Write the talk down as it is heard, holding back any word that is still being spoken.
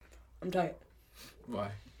I'm tight.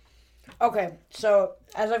 Why? Okay, so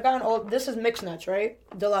as I've gotten old, this is mixed nuts, right?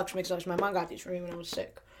 Deluxe mixed nuts. My mom got these for me when I was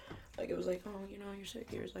sick. Like, it was like, oh, you're sick.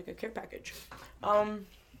 Here's, like, a care package. As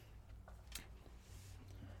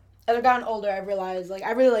I've gotten older, I've realized, like,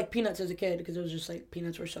 I really liked peanuts as a kid because it was just, like,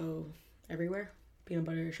 peanuts were so everywhere. Peanut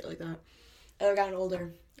butter, shit like that. As I've gotten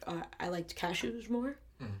older, I liked cashews more.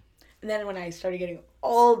 Mm. And then when I started getting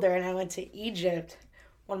older and I went to Egypt,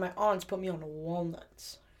 one of my aunts put me on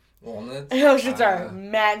walnuts. Walnuts? Those shits are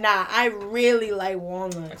mad. Nah, I really like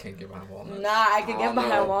walnuts. I can't get behind walnuts. Nah, I can get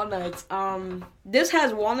behind walnuts. This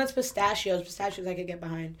has walnuts, pistachios. Pistachios I could get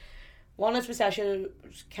behind. Walnuts, pistachios,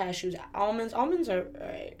 cashews, almonds. Almonds are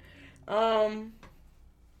alright.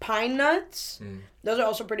 Pine nuts. Those are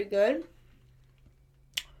also pretty good.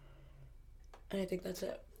 And I think that's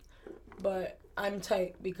it. But I'm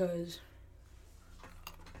tight because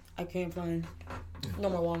I can't find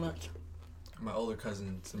no more walnuts. My older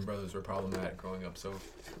cousins and brothers were problematic growing up, so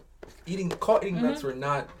eating nuts were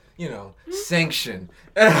not, sanctioned.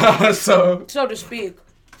 so to speak.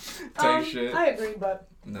 Type shit. I agree, but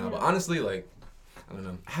but honestly, like, I don't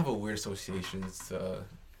know. I have a weird associations to,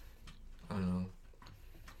 I don't know.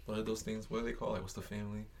 What are those things? What are they called? Like, what's the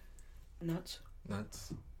family? Nuts. I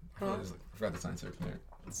forgot the scientific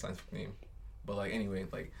name. But, like, anyway,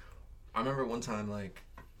 like, I remember one time, like,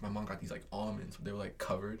 my mom got these, like, almonds. They were, like,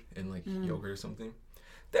 covered in, like, yogurt or something.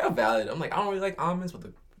 They're valid. I'm like, I don't really like almonds, but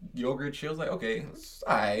the yogurt, she was like, okay, it's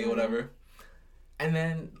alright, whatever. And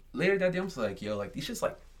then later that day, I'm just like, yo, like, these shits,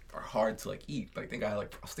 like, are hard to, like, eat. Like, I was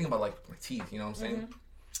thinking about, like, my teeth, you know what I'm saying?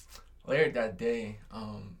 Later that day,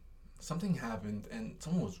 something happened, and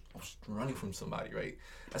someone was running from somebody, right?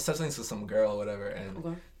 I said something to some girl or whatever,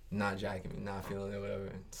 and not jacking me, not feeling it, whatever.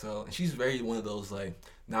 So, and she's very one of those, like,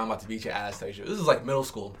 now I'm about to beat your ass type shit. This is, like, middle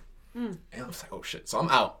school. And I was like, oh, shit. So I'm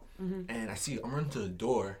out. And I'm running to the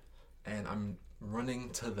door, and I'm running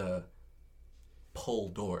to the pull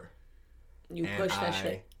door. You push that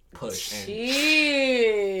shit. Push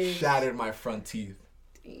Jeez. And shattered my front teeth.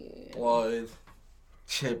 Blood,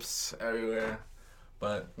 chips everywhere.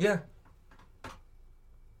 But, yeah.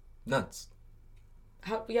 Nuts.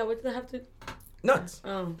 What did that have to... Nuts.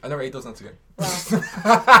 Oh. I never ate those nuts again. Wow.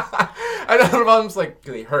 I know the problems, like,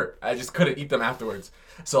 they hurt. I just couldn't eat them afterwards.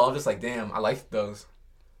 So I was just like, damn, I liked those.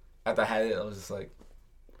 After I had it, I was just like,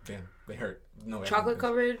 damn, they hurt. No way.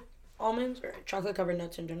 Chocolate-covered almonds or chocolate-covered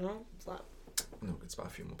nuts in general? Slap. No, good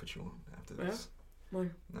spot for you. I'm going to put you on after this. Yeah? Why?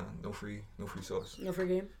 Nah, no free sauce. No free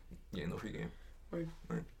game? Yeah, no free game. Word.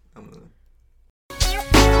 Right. I'm going to...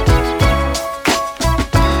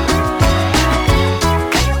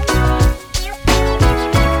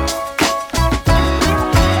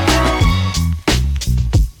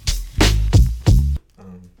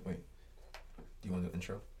 Wait. Do you want to do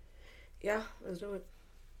intro? Yeah, let's do it.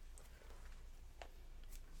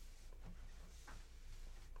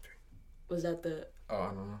 Was that Oh, I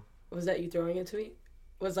don't know. Was that you throwing it to me?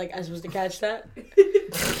 Was, like, I supposed to catch that?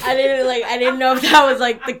 I didn't know if that was,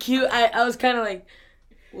 like, the cue. I was kind of like,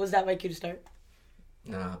 was that my cue to start?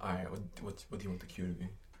 Nah, alright. What do you want the cue to be?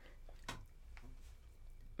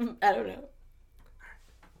 I don't know.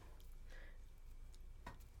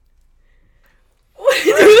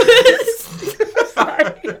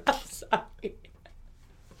 Sorry.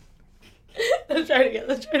 I'm sorry.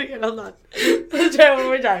 Let's try it again. Hold on. Let's try it one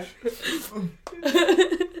more time.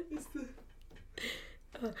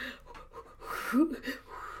 Okay.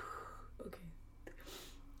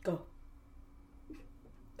 Go.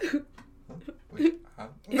 Wait, huh?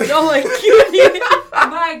 You don't like cute.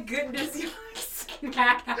 My goodness, you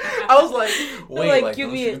I was like, wait, like cue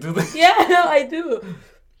don't me. you do this? Yeah, no, I do.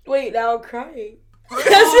 Wait, now I'm crying. That's a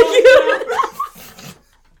cute.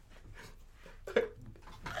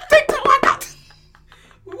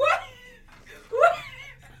 What?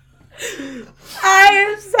 I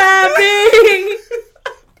am sobbing.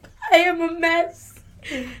 I am a mess.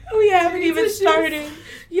 We haven't even started.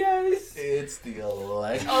 Yes. It's the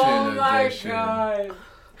election Oh edition my god.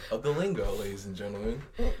 of the lingo, ladies and gentlemen.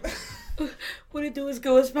 What it do is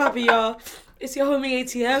go, it's Poppy, y'all. It's your homie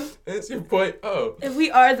ATM. It's your boy. Oh, And we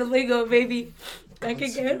are the lingo, baby. Back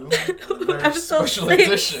again. very Episode special 6.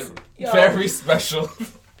 edition. Yo. Very special.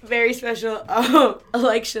 Very special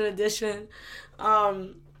election edition.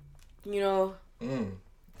 Feels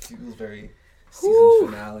very Whew. season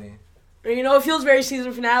finale. It feels very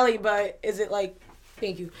season finale, but is it like,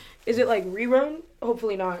 thank you, is it like rerun?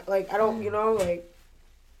 Hopefully not. Like, I don't, I don't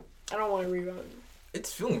want to rerun.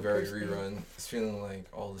 It's feeling very rerun. It's feeling like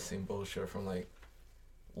all the same bullshit from, like,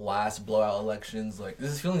 last blowout elections. Like,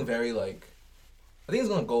 this is feeling very, like, I think it's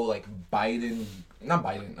gonna go, like,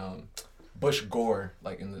 Bush Gore,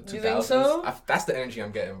 like in the 2000s. You think so? That's the energy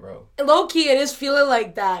I'm getting, bro. Low key, it is feeling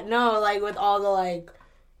like that. No, like with all the like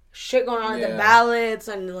shit going on with the Yeah. ballots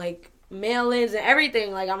and like mail-ins and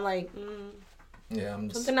everything. Like I'm like, Yeah, I'm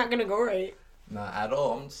just something not gonna go right. not at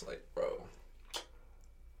all. I'm just like, bro,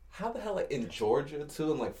 how the hell like in Georgia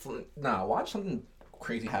too and like watch something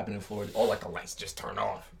crazy happen in Florida. All like the lights just turn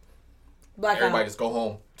off. Everybody just go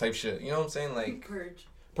home type shit. You know what I'm saying? Like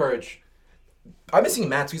purge. I've been seeing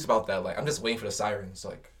mad tweets about that. Like I'm just waiting for the sirens.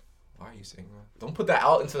 Like, why are you saying that? Don't put that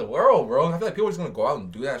out into the world, bro. I feel like people are just gonna go out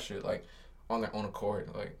and do that shit like on their own accord,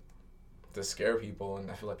 like to scare people. And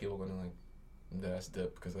I feel like people are gonna like that's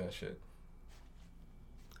dip because of that shit.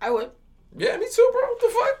 I would. Yeah, me too, bro. What the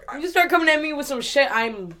fuck? You just start coming at me with some shit,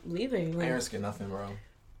 I'm leaving. Like, I ain't risking nothing, bro.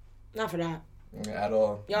 not for that. Yeah, at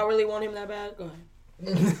all. Y'all really want him that bad? Go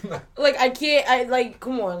ahead. Like I can't. Like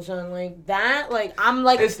come on, son. Like that. Like I'm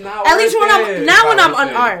like. It's not. At least when I'm not when I'm worth it.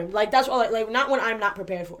 unarmed. Like that's all. Like not when I'm not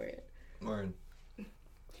prepared for it. Word.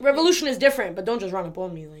 Revolution is different, but don't just run up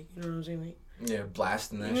on me. Like you know what I'm saying. Like Yeah,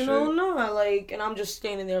 blasting that you shit. know, no. Like and I'm just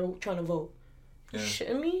standing there trying to vote. Yeah.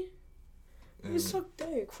 Shitting me. You suck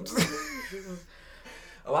dick.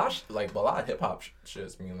 A lot of hip hop shit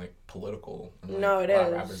is being like political. And, like, No, it a lot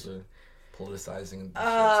of is. rappers are politicizing.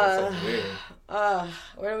 So it's like weird.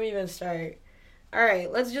 Where do we even start? All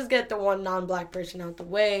right, let's just get the one non-black person out the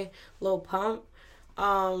way. Lil Pump.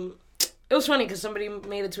 It was funny because somebody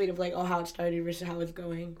made a tweet of like, oh, how it started versus how it's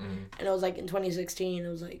going, and it was like in 2016. It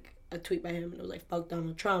was like a tweet by him, and it was like, fuck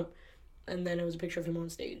Donald Trump, and then it was a picture of him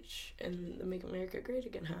on stage and the Make America Great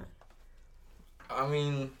Again hat. I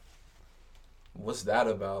mean, what's that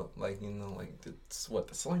about? Like, you know, like, it's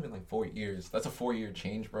only been like 4 years. That's a 4-year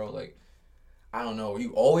change, bro. Like, I don't know. Are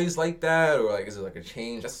you always like that? Or, like, is it like a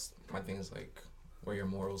change? That's my thing is, like, where your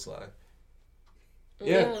morals lie.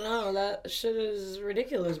 Yeah, no, that shit is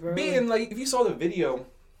ridiculous, bro. Being, like, if you saw the video,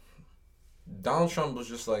 Donald Trump was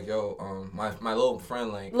just like, yo, my little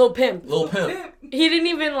friend, like... Lil Pimp. He didn't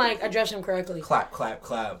even, like, address him correctly. Clap, clap,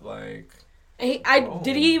 clap, like...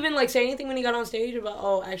 Did he even like say anything when he got on stage about?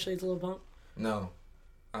 Oh, actually, it's Lil Pump. No,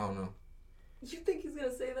 I don't know. You think he's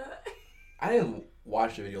gonna say that? I didn't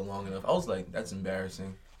watch the video long enough. I was like, that's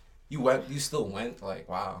embarrassing. You still went. Like,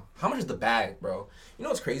 wow. How much is the bag, bro? You know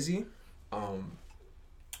what's crazy?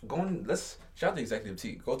 Let's shout out to Executive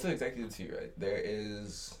T. Go to Executive T. Right, there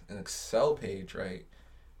is an Excel page, right,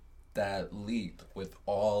 that leaked with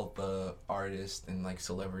all the artists and like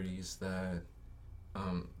celebrities that.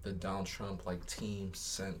 The Donald Trump like team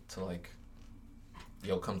sent to like,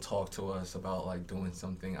 yo, come talk to us about like doing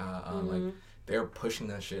something. Like they're pushing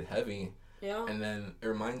that shit heavy. Yeah. And then it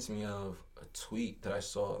reminds me of a tweet that I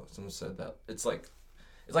saw. Someone said that it's like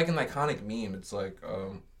an iconic meme. It's like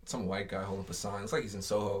some white guy holding up a sign. It's like he's in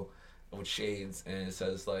Soho with shades, and it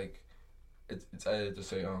says like, it's edited to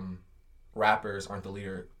say rappers aren't the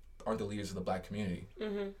leaders of the black community.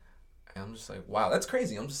 And I'm just like, wow, that's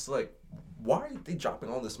crazy. I'm just like, why are they dropping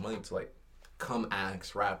all this money to like come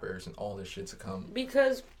ask rappers and all this shit to come?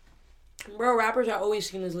 Because, bro, rappers are always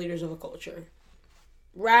seen as leaders of a culture.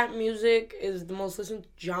 Rap music is the most listened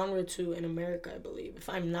genre to in America, I believe, if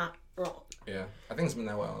I'm not wrong. Yeah, I think it's been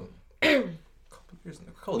that way. You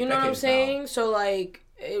know what I'm saying? Now. So like,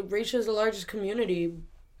 it reaches the largest community,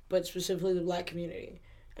 but specifically the black community,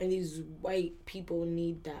 and these white people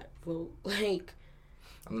need that vote. Like.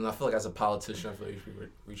 I mean, I feel like as a politician, I feel like you should be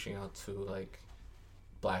reaching out to, like,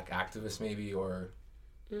 black activists maybe, or,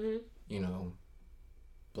 you know,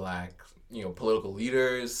 black, you know, political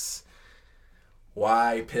leaders.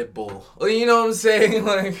 Why Pitbull? You know what I'm saying?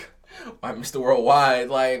 Like, why Mr. Worldwide?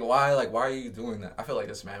 Like, why are you doing that? I feel like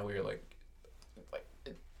that's mad weird. Like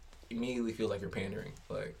it immediately feels like you're pandering.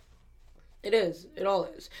 Like, it is. It all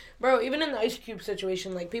is. Bro, even in the Ice Cube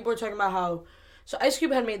situation, like, people were talking about how... So Ice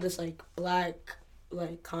Cube had made this, like, black...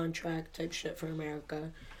 like contract type shit for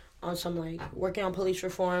America on some like working on police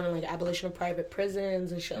reform and like abolition of private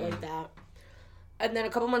prisons and shit like that. And then a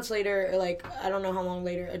couple months later, or like I don't know how long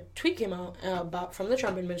later, a tweet came out about from the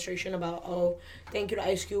Trump administration about, oh, thank you to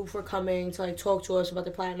Ice Cube for coming to like talk to us about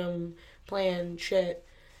the platinum plan shit.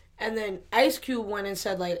 And then Ice Cube went and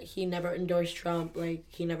said like he never endorsed Trump, like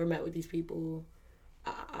he never met with these people.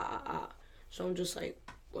 So I'm just like,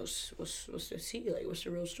 what's the tea? Like what's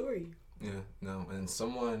the real story? Yeah, no, and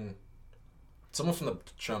someone from the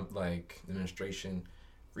Trump like administration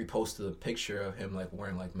reposted a picture of him like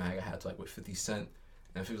wearing like MAGA hats like with 50 Cent,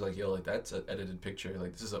 and he was like, yo, like that's an edited picture,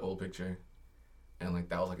 like this is an old picture, and like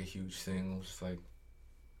that was like a huge thing. I was just like,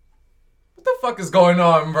 what the fuck is going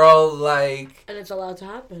on, bro? Like, and it's allowed to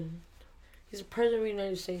happen. He's the president of the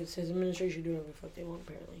United States. His administration do whatever the fuck they want.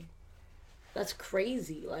 Apparently, that's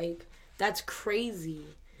crazy. Like That's crazy.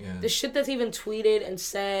 Yeah. The shit that's even tweeted and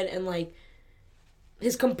said and, like,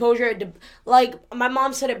 his composure. Like, my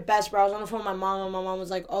mom said it best, bro. I was on the phone with my mom, and my mom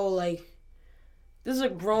was like, oh, like, this is a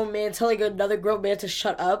grown man telling another grown man to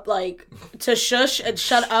shut up, like, to shush and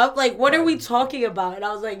shut up. Like, what are we talking about? And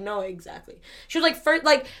I was like, no, exactly. She was like, first,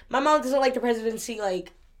 like, my mom doesn't like the presidency,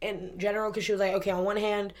 like, in general, because she was like, okay, on one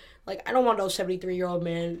hand, like, I don't want no 73-year-old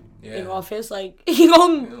man in office. Like, he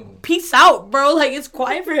gonna peace out, bro. Like, it's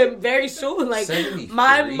quiet for him very soon. Like, 73?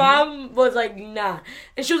 My mom was like, nah.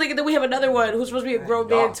 And she was like, and then we have another one who's supposed to be a grown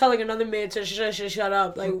man telling another man to shut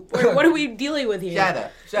up. Like, what are we dealing with here? Shut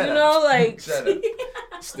up. You know, like. Shut up.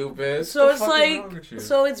 Stupid. So it's like,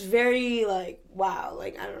 so it's very, like, wow.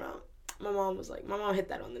 Like, I don't know. My mom hit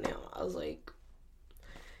that on the nail. I was like,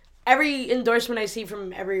 every endorsement I see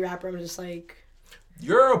from every rapper, I'm just like,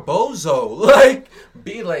 you're a bozo. Like,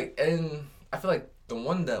 be like, and I feel like the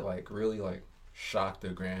one that, like, really, like, shocked the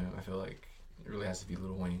gram, I feel like it really has to be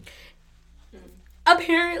Lil Wayne.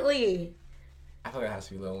 Apparently. I feel like it has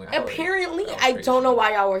to be Lil Wayne. Apparently, I don't know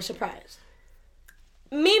why y'all were surprised.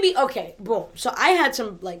 Maybe, okay, boom. So I had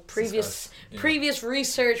some, like, previous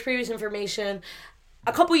research, previous information.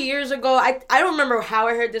 A couple years ago, I don't remember how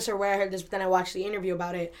I heard this or where I heard this, but then I watched the interview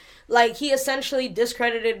about it. Like, he essentially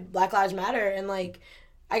discredited Black Lives Matter and, like,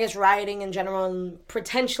 I guess rioting in general and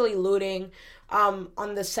potentially looting,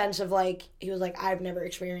 on the sense of, like, he was like, I've never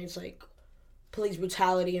experienced, like, police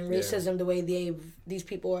brutality and racism the way these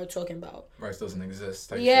people are talking about. Rights doesn't exist.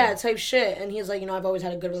 Type shit. And he's like, you know, I've always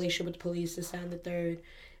had a good relationship with the police, this, that, and the third.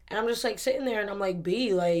 And I'm just, like, sitting there and I'm like,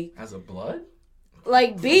 B, like... As a blood?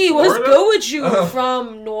 Like, B, what's good with you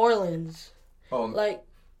from New Orleans? Oh, like...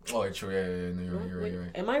 Oh, true. Yeah. No, you're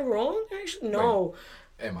right. Am I wrong? Actually, no.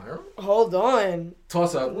 Wait, am I wrong? Hold on.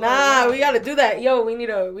 Toss up. Nah, we gotta do that. Yo, we need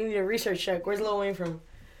a research check. Where's Lil Wayne from?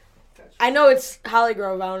 I know it's Holly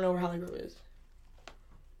Grove. I don't know where Holly Grove is.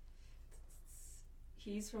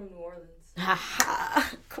 He's from New Orleans.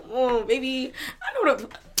 Haha. Come on, baby. I know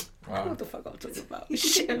what the fuck I'm talking about.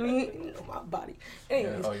 Shit, I mean, you know my body.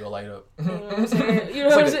 Anyways. Yeah, you'll light up. You know what I'm saying? You know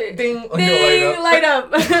what I'm saying? Ding, light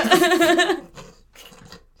up.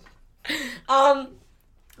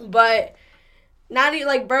 But not even,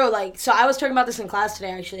 like, bro, like, so I was talking about this in class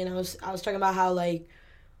today, actually, and I was talking about how, like,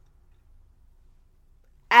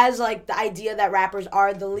 as, like, the idea that rappers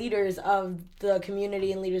are the leaders of the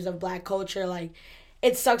community and leaders of Black culture, like,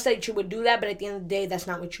 it sucks that you would do that, but at the end of the day, that's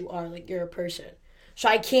not what you are. Like, you're a person. So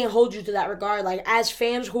I can't hold you to that regard. Like, as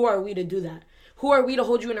fans, who are we to do that? Who are we to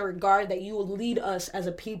hold you in a regard that you will lead us as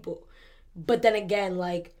a people? But then again,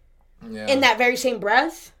 like, in that very same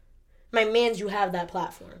breath, my mans, you have that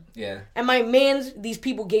platform. Yeah. And my mans, these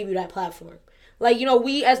people gave you that platform. Like, you know,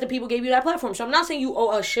 we as the people gave you that platform. So I'm not saying you owe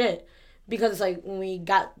us shit. Because it's like, when we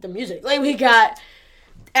got the music. Like, we got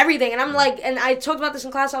everything. And I'm like, and I talked about this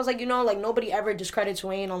in class. I was like, you know, like, nobody ever discredits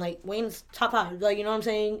Wayne on, like, Wayne's top 5. Like, you know what I'm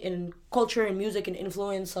saying? In culture and music and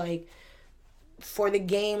influence, like, for the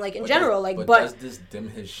game, like, in general. Like, but does this dim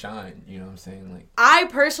his shine? You know what I'm saying? Like, I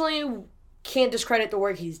personally can't discredit the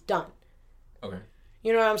work he's done. Okay.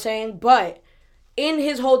 You know what I'm saying? But in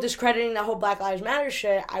his whole discrediting that whole Black Lives Matter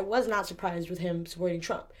shit, I was not surprised with him supporting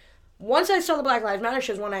Trump. Once I saw the Black Lives Matter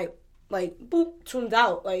shit is when I, like, boop, tuned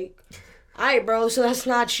out. Like, all right, bro, so that's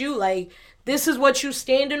not you. Like, this is what you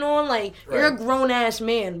standing on. Like, you're a grown-ass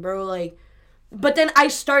man, bro. Like, but then I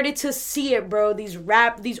started to see it, bro. These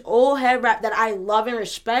old head rap that I love and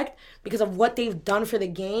respect because of what they've done for the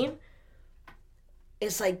game.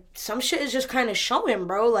 It's like, some shit is just kind of showing,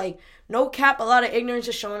 bro. Like, no cap, a lot of ignorance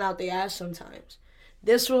is showing out the ass sometimes.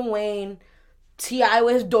 This one, Wayne, T.I.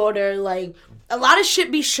 with his daughter, like, a lot of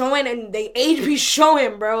shit be showing and they age be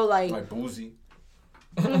showing, bro. Like Boozy.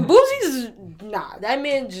 Boozy's, nah, that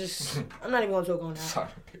man just, I'm not even gonna talk on that. Sorry.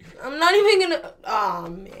 I'm not even gonna, oh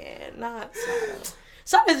man, not Sada.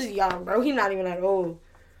 Sada's young, bro. He's not even that old.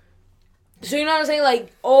 So you know what I'm saying?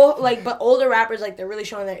 Like, but older rappers, like, they're really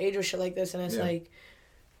showing their age with shit like this, and it's like,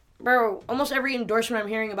 bro, almost every endorsement I'm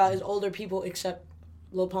hearing about is older people except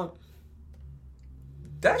Lil Pump.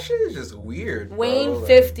 That shit is just weird. Wayne, bro.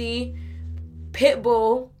 50,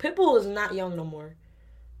 Pitbull. Pitbull is not young no more.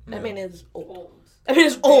 That man is old. That man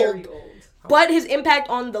is old. Very old. But his impact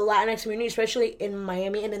on the Latinx community, especially in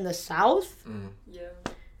Miami and in the South,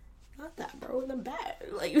 not that, bro. In the back.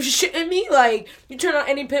 Like, you shitting me? Like, you turn on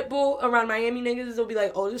any Pitbull around Miami niggas, they'll be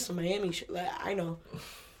like, oh, this is some Miami shit. Like, I know.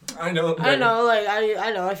 I know, like,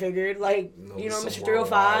 I figured, like, no, you know, Mr.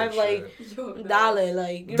 305, like, Dale,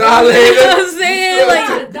 like, you know what I'm saying?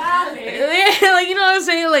 Like, Dale. Yeah, like, you know what I'm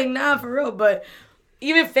saying? Like, nah, for real, but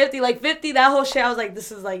even 50, like 50, that whole shit, I was like,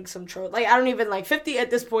 this is like some troll. Like, I don't even like 50 at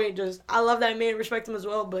this point. Just, I love that man, respect him as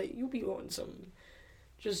well, but you be on some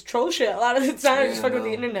just troll shit a lot of the time, just fucking with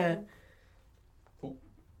the internet.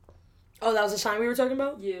 Oh, that was the sign we were talking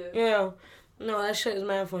about? Yeah. Yeah. No, that shit is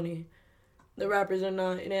mad funny. The rappers are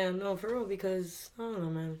not, no, for real, because, I don't know,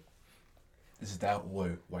 man. Is that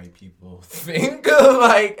what white people think?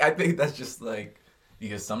 Like, I think that's just, like,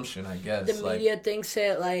 the assumption, I guess. The media thinks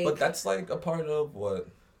it, like... But that's, like, a part of what?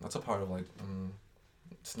 That's a part of, like,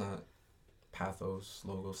 it's not pathos,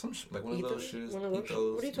 logo, some shit, like, one of those shits. What are you talking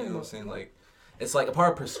about? You know what I'm saying? Like, it's, like, a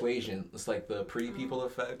part of persuasion. It's, like, the pretty people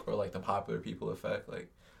effect or, like, the popular people effect. Like,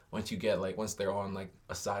 once you get, like, once they're on, like,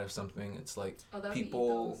 a side of something, it's, like,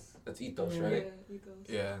 people... That's ethos, right? Yeah, ethos.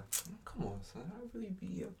 Yeah. Come on, son. I really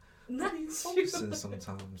be...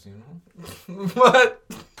 sometimes, you know. But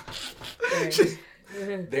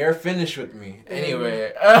they're finished with me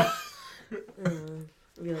anyway.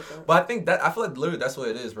 But I think that I feel like literally that's what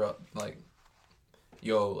it is, bro. Like,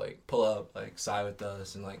 yo, like pull up, like side with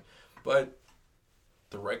us, and like, but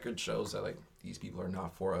the record shows that like these people are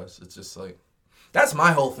not for us. It's just like that's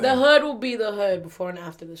my whole thing. The hood will be the hood before and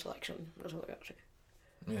after this election. That's what I gotta say.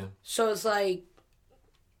 Yeah. So it's like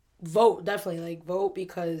vote, definitely like vote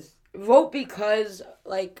because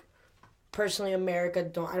like personally America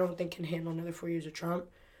I don't think can handle another 4 years of Trump.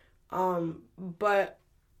 But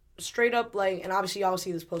straight up like, and obviously y'all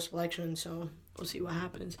see this post election, so we'll see what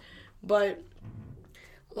happens. But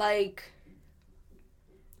like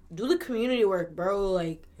do the community work, bro.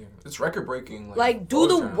 Like yeah. It's record breaking. Like do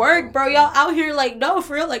the work, bro. Y'all out here like no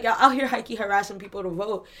for real. Like y'all out here harassing people to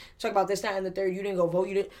vote. Talk about this, that, and the third. You didn't go vote.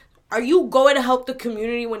 You didn't. Are you going to help the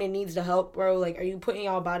community when it needs the help, bro? Like, are you putting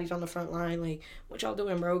y'all bodies on the front line? Like, what y'all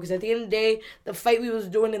doing, bro? Because at the end of the day, the fight we was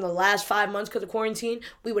doing in the last 5 months because of quarantine,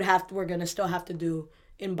 we're going to still have to do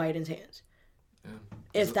in Biden's hands. Yeah.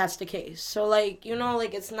 If that's the case. So, like, you know,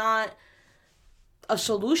 like, it's not a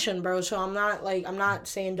solution, bro. So, I'm not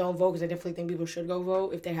saying don't vote because I definitely think people should go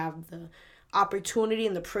vote. If they have the opportunity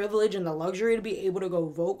and the privilege and the luxury to be able to go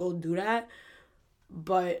vote, go do that.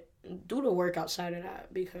 But do the work outside of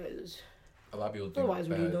that because a lot of people think otherwise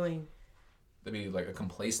what are you doing? There'd be like a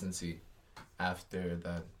complacency after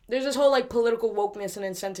that. There's this whole like political wokeness and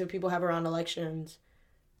incentive people have around elections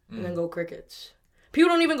and then go crickets. People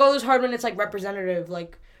don't even go this hard when it's like representative,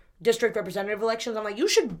 like district representative elections. I'm like, you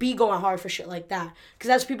should be going hard for shit like that because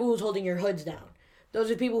that's people who's holding your hoods down.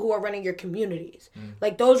 Those are people who are running your communities.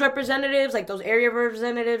 Like those representatives, like those area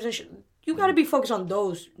representatives and shit. You gotta be focused on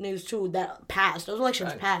those niggas too that passed. Those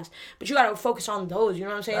elections passed. But you gotta focus on those, you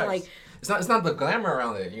know what I'm saying? Like it's not the glamour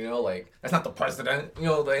around it, you know, like that's not the president, you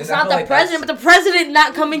know, like, it's not the president, but the president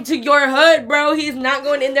not coming to your hood, bro. He's not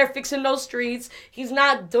going in there fixing those streets. He's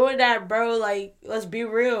not doing that, bro. Like, let's be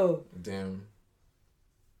real. Damn.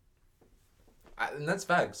 And that's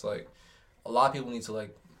facts. Like a lot of people need to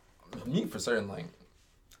like me for certain, like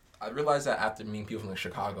I realized that after meeting people from like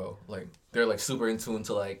Chicago, like they're like super in tune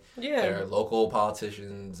to like their local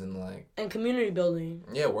politicians and like and community building.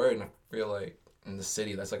 Yeah, word. And I feel like in the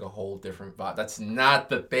city that's like a whole different vibe. That's not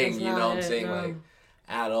the thing, you know what I'm saying? No. Like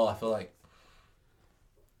at all. I feel like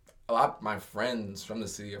a lot of my friends from the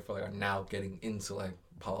city I feel like are now getting into like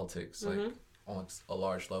politics, like on a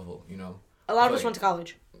large level, you know. A lot of us went to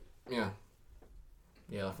college. Yeah.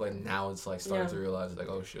 Yeah, I feel like now it's like starting to realize like,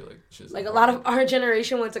 oh shit, like shit's like a lot of our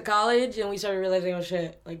generation went to college and we started realizing, oh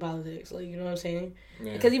shit, like politics, like you know what I'm saying?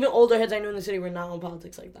 Yeah. Because even older heads I knew in the city were not on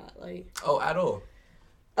politics like that, like. Oh, at all.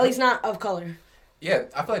 At least not of color. Yeah,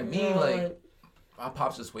 I feel like me like my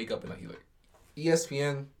pops just wake up and like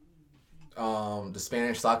ESPN, the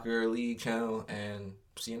Spanish Soccer League channel and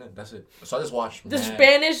CNN. That's it. So I just watch the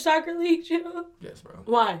Spanish Soccer League channel. Yes, bro.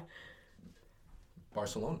 Why?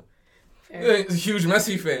 Barcelona. Yeah, he's a huge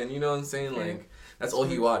Messi fan, you know what I'm saying? Fair. Like, that's all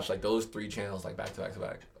he watched, like, those 3 channels, like, back to back to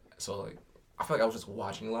back. So, like, I feel like I was just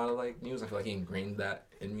watching a lot of, like, news. I feel like he ingrained that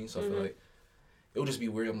in me, so I feel like it would just be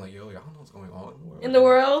weird. I'm like, yo, I don't know what's going on in the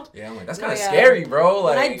world. Yeah, I'm like, that's kind of scary, bro.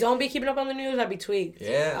 Like, when I don't be keeping up on the news, I'd be tweaked.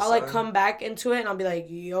 Yeah, I'll, like, come back into it, and I'll be like,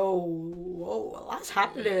 yo, whoa, a lot's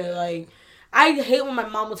happening. Like, I hate when my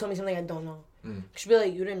mom will tell me something I don't know. She'll be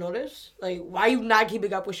like, you didn't notice? Like, why are you not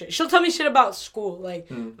keeping up with shit? She'll tell me shit about school, like,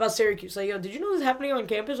 about Syracuse. Like, yo, did you know this happening on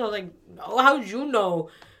campus? I was like, no, how'd you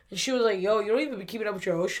know? And she was like, yo, you don't even be keeping up with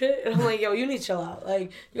your own shit? And I'm like, yo, you need to chill out.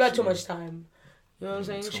 Like, you got too much time. You know what I'm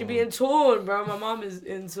saying? She be in tune, bro. My mom is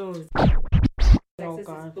in tune. Texas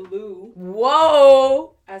is blue.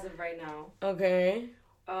 Whoa! As of right now. Okay.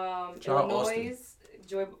 Illinois,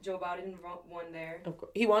 Joe Biden won there. Of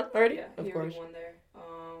course. He won already? Yeah, he already won there.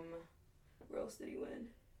 Where else did he win?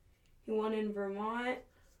 He won in Vermont.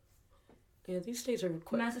 Yeah, these states are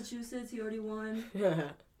quick. Massachusetts, he already won.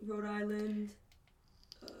 Rhode Island.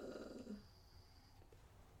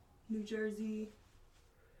 New Jersey.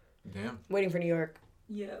 Damn. Waiting for New York.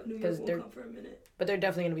 Yeah, New York will come for a minute. But they're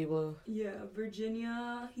definitely going to be blue. Yeah,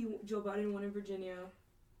 Virginia. Joe Biden won in Virginia.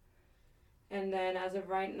 And then as of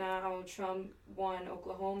right now, Trump won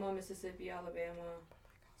Oklahoma, Mississippi, Alabama,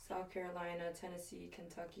 South Carolina, Tennessee,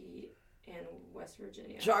 Kentucky, and West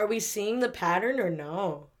Virginia. So are we seeing the pattern or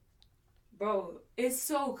no? Bro, it's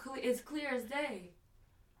so clear. It's clear as day.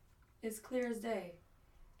 It's clear as day.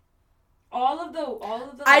 All of the.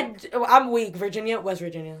 I'm weak. Virginia, West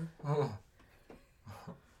Virginia. Oh.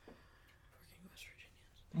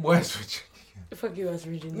 West Virginia. Fuck you, West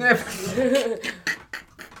Virginia.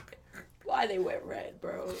 Why they went red,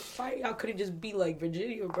 bro? Why y'all couldn't just be like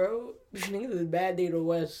Virginia, bro? Niggas is a bad day to the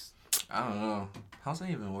West. I don't know. How's that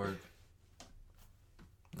even work?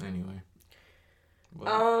 Anyway.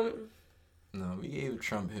 But, no, we gave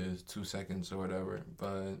Trump his 2 seconds or whatever,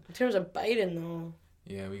 but... In terms of Biden, though.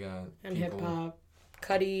 Yeah, we got and hip-hop.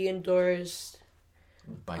 Cudi endorsed.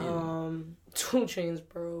 Biden. 2 Chainz,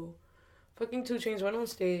 bro. Fucking 2 Chainz went on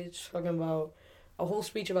stage talking about a whole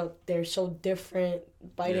speech about they're so different.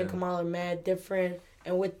 Biden and Kamala are mad different.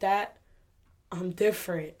 And with that, I'm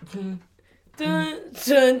different. Dun,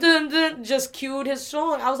 dun, dun, dun, just cued his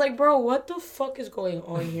song. I was like, bro, what the fuck is going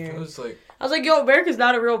on here? I was like, yo, America's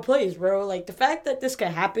not a real place, bro. Like, the fact that this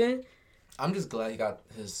can happen. I'm just glad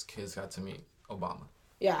his kids got to meet Obama.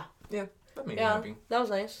 Yeah. Yeah, that made me happy. That was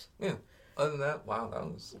nice. Yeah. Other than that, wow, that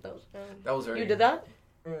was very... You did that?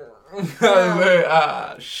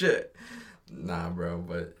 Shit. Nah, bro,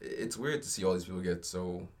 but it's weird to see all these people get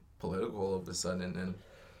so political all of a sudden. And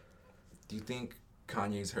do you think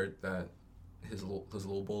Kanye's hurt that his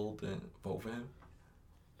little bull didn't vote for him?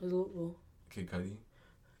 His little bull? Kid Cudi?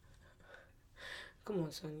 Come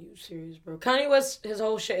on, son, you serious, bro? Kanye West, his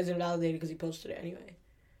whole shit is invalidated because he posted it anyway.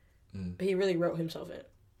 But he really wrote himself in.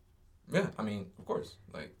 Yeah, I mean, of course.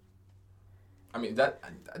 Like, I mean, that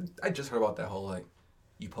I just heard about that whole, like,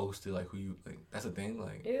 you posted, like, who you, like, that's a thing?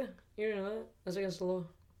 Like, yeah, you didn't know that? That's against the law.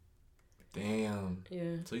 Damn.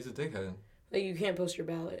 Yeah. So he's a dickhead. Like, you can't post your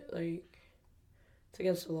ballot. Like, it's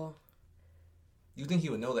against the law. You think he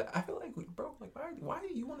would know that? I feel like, bro, like, why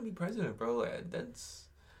do you want to be president, bro? Like, that's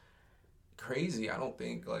crazy. I don't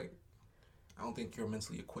think you're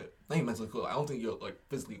mentally equipped. Not even mentally equipped. I don't think you're, like,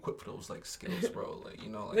 physically equipped for those, like, skills, bro. Like,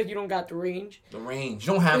 you know, like you don't got the range. The range.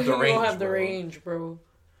 You don't have the range, You don't have the range, bro.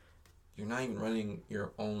 You're not even running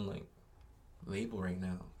your own, like, label right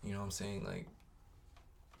now. You know what I'm saying? Like,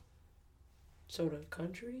 so the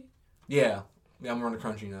country? Yeah, I'm running the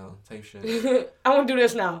country now. Type shit. I want to do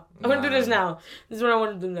this now. I want to do this now. This is what I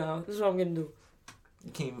want to do now. This is what I'm going to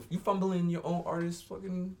do. You fumbling your own artist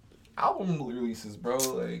fucking album releases, bro.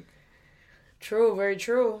 Like, true, very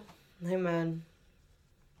true. Hey, man.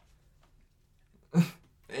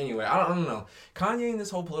 Anyway, I don't know. Kanye and this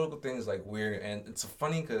whole political thing is, like, weird. And it's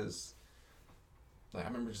funny because, like, I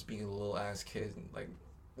remember just being a little ass kid. Like,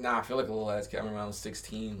 I feel like a little ass kid. I remember when I was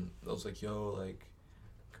 16. I was like, yo, like,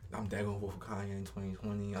 I'm dead gonna vote for Kanye in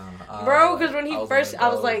 2020. Bro, because when he first, I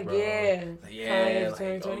was like, bro. yeah. Yeah,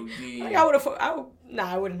 like 2020. Like,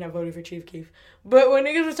 I wouldn't have voted for Chief Keef. But when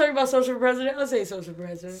niggas was talking about social for president, I'll say social for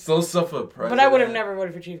president. Social for president. But I would have never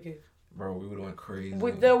voted for Chief Keef. Bro, we would have went crazy.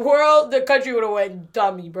 With the country would have went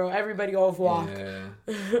dummy, bro. Everybody off walk. Yeah.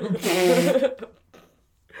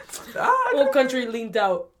 Whole country leaned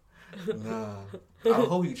out. Nah. I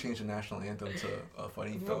hope you change the national anthem to a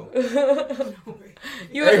funny though.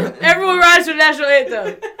 Everyone rides to the national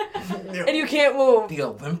anthem. And you can't move. The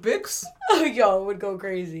Olympics? Oh, yo, it would go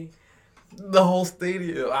crazy. The whole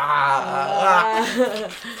stadium. I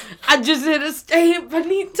just hit a stadium,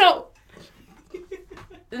 Benito.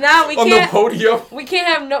 Now we on can't. The podium. We can't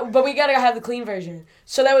have but we gotta have the clean version,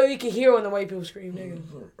 so that way we can hear when the white people scream, nigga.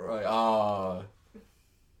 Right.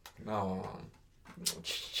 No.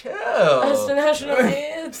 Chill. That's the national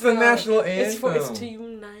anthem. It's the national anthem. It's to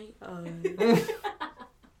unite us.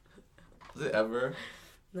 Is it ever?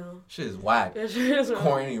 No. Shit is whack.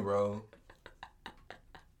 Corny, bro.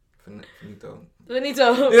 Finito.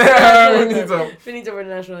 Yeah, Finito. Finito for the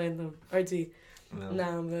national anthem. RT. No.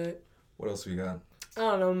 Nah, but. What else we got? I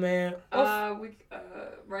don't know, man.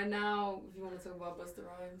 Right now, if you want to talk about Busta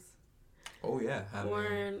Rhymes. Oh, yeah.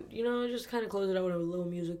 Or, just kind of close it out with a little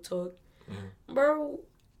music talk. Yeah. Bro,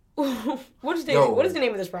 what is the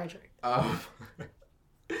name of this project?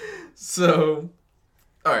 So,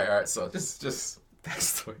 all right. So, just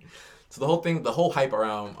backstory. So, the whole hype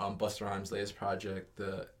around Busta Rhymes' latest project,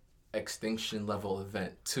 the Extinction Level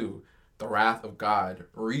Event 2, The Wrath of God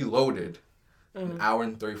Reloaded, An hour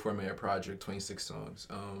and 34-minute project, 26 songs.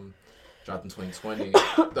 Dropped in 2020.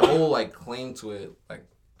 The whole like claim to it like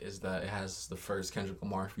is that it has the first Kendrick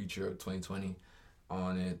Lamar feature of 2020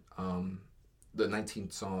 on it. The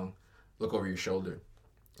 19th song, Look Over Your Shoulder.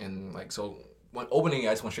 And like so when opening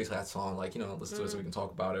I just went straight to that song, like, you know, listen to it so we can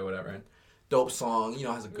talk about it or whatever. And dope song, you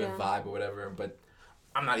know, has a good vibe or whatever, but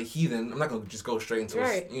I'm not a heathen. I'm not gonna just go straight into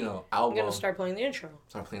a, you know, album. I'm gonna start playing the intro.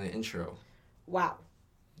 Start playing the intro. Wow.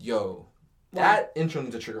 Yo. That intro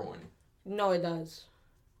needs a trigger warning. No, it does.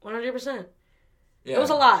 100%. Yeah. It was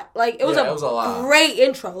a lot. Like, it was a lot. Great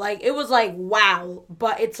intro. Like, it was like, wow.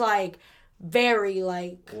 But it's like, very,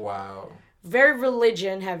 like... Wow. Very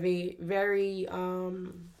religion heavy. Very, I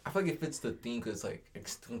feel like it fits the theme because it's like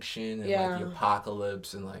extinction and like the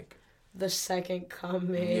apocalypse and like... The second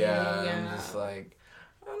coming. Yeah. I'm just like,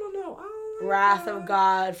 I don't know. Wrath of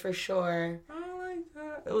God, for sure.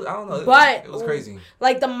 It was, I don't know. But it was crazy.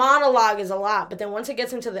 Like, the monologue is a lot, but then once it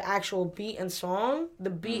gets into the actual beat and song,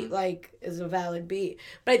 the beat like is a valid beat.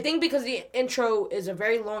 But I think because the intro is a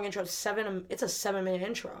very long intro, it's a 7-minute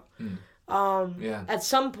intro. At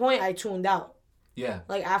some point I tuned out. Yeah.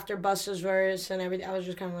 Like after Busta's verse and everything, I was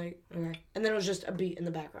just kind of like, okay. And then it was just a beat in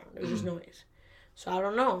the background. It was just noise. So I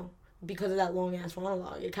don't know, because of that long ass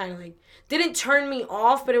monologue, it kind of like didn't turn me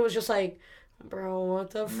off, but it was just like, bro,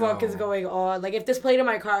 what the fuck is going on? Like, if this played in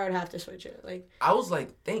my car, I would have to switch it. Like, I was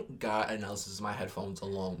like, thank God I announced this is my headphones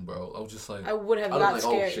alone, bro. I was just like... I would have got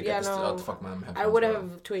scared. Oh, shit, yeah, no. fuck my headphones, I would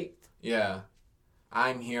have tweaked. Yeah.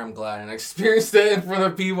 I'm here, I'm glad, and I experienced it in front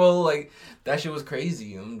of people. Like, that shit was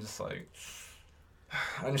crazy. I'm just like...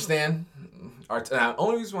 I understand. The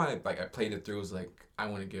only reason why I played it through was, like, I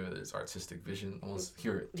want to give it this artistic vision. Almost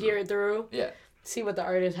hear it through. Hear it through? Yeah. See what the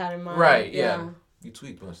artist had in mind. Right, yeah. You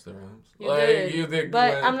tweaked Busta Rhymes. You did.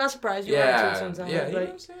 But I'm not surprised you tweak sometimes. Yeah, you know what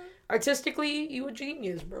I'm saying? Artistically, you a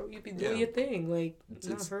genius, bro. You be doing your thing. Like,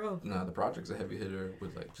 it's for real. Nah, the project's a heavy hitter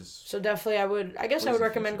with, like, just... So definitely I would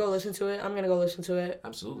recommend go listen to it. I'm going to go listen to it.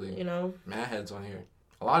 Absolutely. You know? Mad heads on here.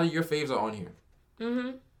 A lot of your faves are on here. Mm-hmm.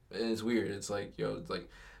 And it's weird. It's like, yo, it's like,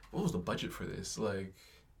 what was the budget for this? Like,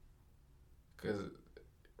 because...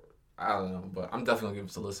 I don't know, but I'm definitely going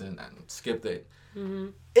to give it a listen and skip it. Mm-hmm.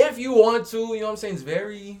 If you want to, you know what I'm saying? It's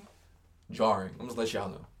very jarring. I'm just let y'all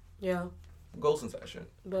know. Yeah. Go listen to that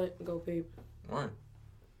shit. But go peep. Alright.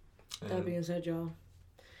 That being said, y'all.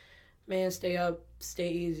 Man, stay up, stay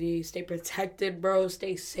easy, stay protected, bro.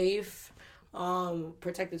 Stay safe.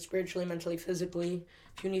 Protected spiritually, mentally, physically.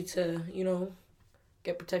 If you need to, you know,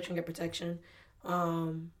 get protection, get protection.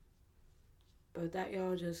 But that,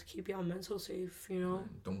 y'all, just keep y'all mental safe, you know?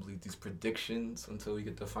 Don't believe these predictions until we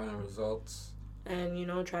get the final results. And, you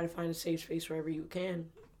know, try to find a safe space wherever you can.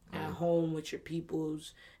 At home, with your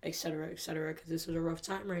peoples, etc., etc. Because this is a rough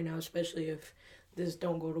time right now, especially if this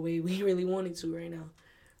don't go the way we really wanted to right now.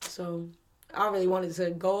 So, I really wanted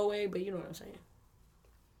to go away, but you know what I'm saying.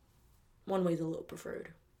 One way's a little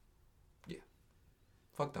preferred. Yeah.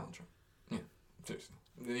 Fuck Donald Trump. Yeah, seriously.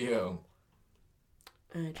 Yo.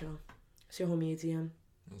 Alright, y'all. It's your homie ATM.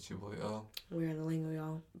 It's your boy L. We're in the lingo,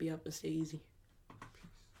 y'all. Be up and stay easy.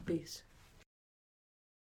 Peace.